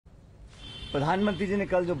प्रधानमंत्री जी ने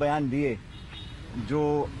कल जो बयान दिए,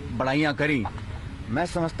 जो बड़ाइयाँ करी, मैं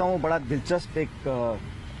समझता हूँ बड़ा दिलचस्प एक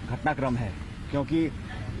घटनाक्रम है, क्योंकि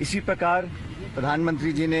इसी प्रकार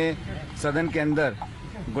प्रधानमंत्री जी ने सदन के अंदर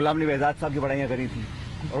गुलाम नबी आजाद साहब की बड़ाइयाँ करी थी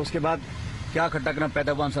और उसके बाद क्या घटनाक्रम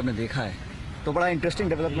पैदा हुआ हम सब ने देखा है। तो बड़ा इंटरेस्टिंग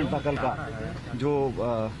डेवलपमेंट था कल का, जो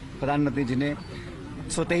प्रधानमंत्री जी ने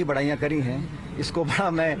स्वतः ही बड़ाइयाँ करी हैं। इसको बड़ा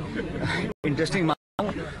मैं इंटरेस्टिंग मानता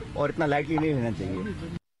हूँ और इतना लाइटली नहीं लेना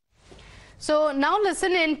चाहिए। So now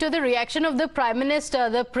listen in to the reaction of the Prime Minister,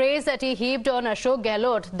 the praise that he heaped on Ashok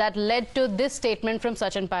Gehlot that led to this statement from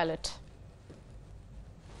Sachin Pilot.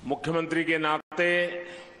 मुख्यमंत्री के नाते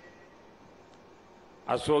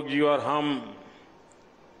अशोक जी और हम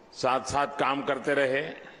साथ साथ काम करते रहे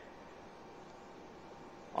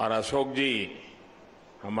और अशोक जी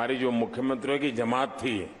हमारी जो मुख्यमंत्रियों की जमात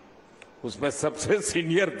थी उसमें सबसे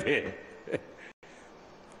सीनियर थे,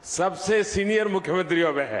 सबसे सीनियर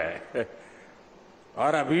मुख्यमंत्रियों में है।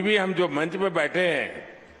 और अभी भी हम जो मंच पे बैठे हैं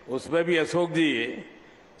उसमें भी अशोक जी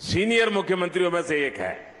सीनियर मुख्यमंत्रियों में से एक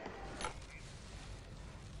है।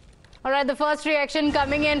 All right, the first reaction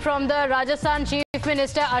coming in from the Rajasthan Chief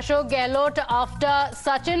Minister Ashok Gehlot after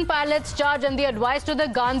Sachin Pilot's charge and the advice to the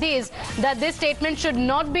Gandhis that this statement should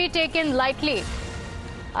not be taken lightly.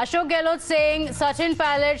 Ashok Gehlot saying Sachin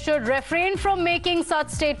Pilot should refrain from making such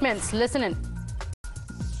statements. Listen in.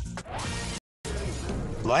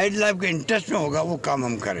 Wild life के interest में होगा वो काम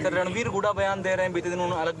हम करेंगे। रणवीर गुड़ा बयान दे रहे हैं, बीते दिन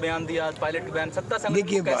उन्होंने अलग बयान दिया, आज पायलट का बयान सत्ता संगठन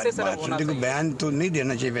को कैसे सर होना चाहिए? देखो बयान तो नहीं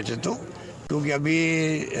देना चाहिए वैसे तो, क्योंकि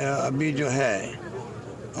अभी जो है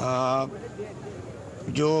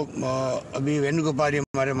अभी वेणुगोपाल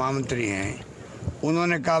हमारे महामंत्री हैं,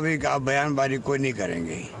 उन्होंने कहा भी कि आप बयानबाजी कोई नहीं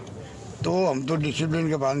करेंगे। तो हम तो डिसिप्लिन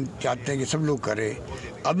के पालन चाहते हैं कि सब लोग करें।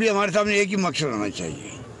 अभी हमारे सामने एक ही मकसद होना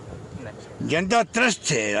चाहिए, जनता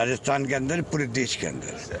त्रस्त है राजस्थान के अंदर, पूरे देश के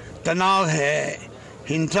अंदर तनाव है,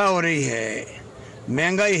 हिंसा हो रही है,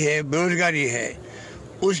 महंगाई है, बेरोजगारी है।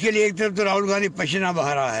 उसके लिए एक तरफ तो राहुल गांधी पसीना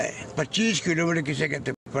बहा रहा है, 25 किलोमीटर किसे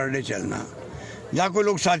कहते पर डे चलना, लाखों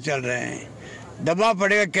लोग साथ चल रहे हैं, दबाव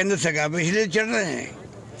पड़ेगा केंद्र सरकार पर, इसलिए चल रहे हैं।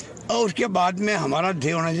 और उसके बाद में हमारा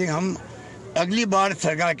ध्येय होना चाहिए हम अगली बार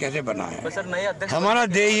सरकार कैसे बनाए। हमारा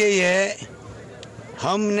ध्येय यही है,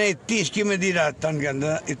 हमने इतनी स्कीमें दी राजस्थान के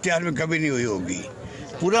अंदर, इतिहास में कभी नहीं हुई होगी।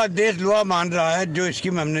 पूरा देश लोहा मान रहा है जो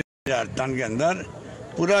स्कीम हमने दी राजस्थान के अंदर,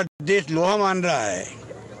 पूरा देश लोहा मान रहा है।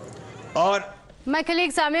 और My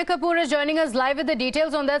colleague Samya Kapoor is joining us live with the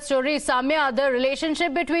details on that story. Samya, the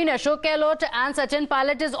relationship between Ashok Gehlot and Sachin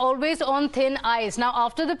Pilot is always on thin ice. Now,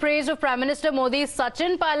 after the praise of Prime Minister Modi,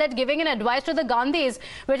 Sachin Pilot giving an advice to the Gandhis,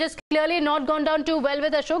 which has clearly not gone down too well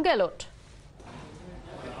with Ashok Gehlot.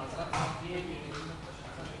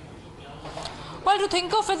 Well, to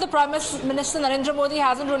think of it, the Prime Minister Narendra Modi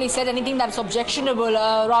hasn't really said anything that's objectionable.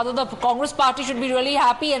 Rather, the Congress party should be really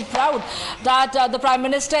happy and proud that the Prime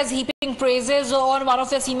Minister is heaping praises on one of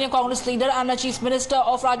their senior Congress leader and a Chief Minister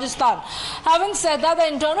of Rajasthan. Having said that, the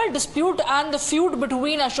internal dispute and the feud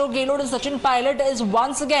between Ashok Gehlot and Sachin Pilot is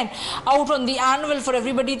once again out on the anvil for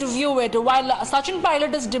everybody to view it. While Sachin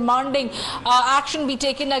Pilot is demanding action be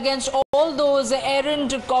taken against all those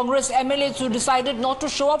errant Congress MLAs who decided not to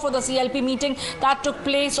show up for the CLP meeting that took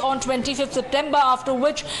place on 25th September, after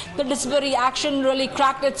which the disciplinary action really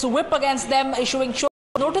cracked its whip against them, issuing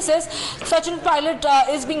notices. Sachin Pilot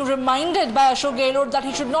is being reminded by Ashok Gehlot that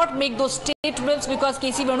he should not make those statements because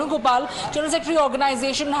KC Venugopal, General Secretary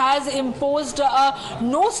Organization, has imposed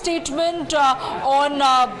no statement on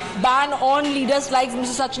ban on leaders like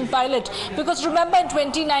Mr. Sachin Pilot. Because remember, in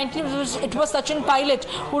 2019, it was Sachin Pilot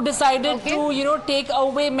who decided to, take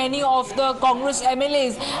away many of the Congress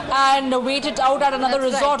MLAs and wait it out at another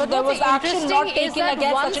resort. But there was action not taken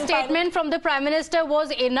against one Sachin statement Pilot. from the Prime Minister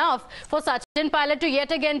was enough for Sachin Pilot to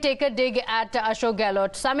yet again take a dig at Ashok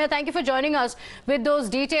Gehlot. Samya, thank you for joining us with those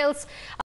details.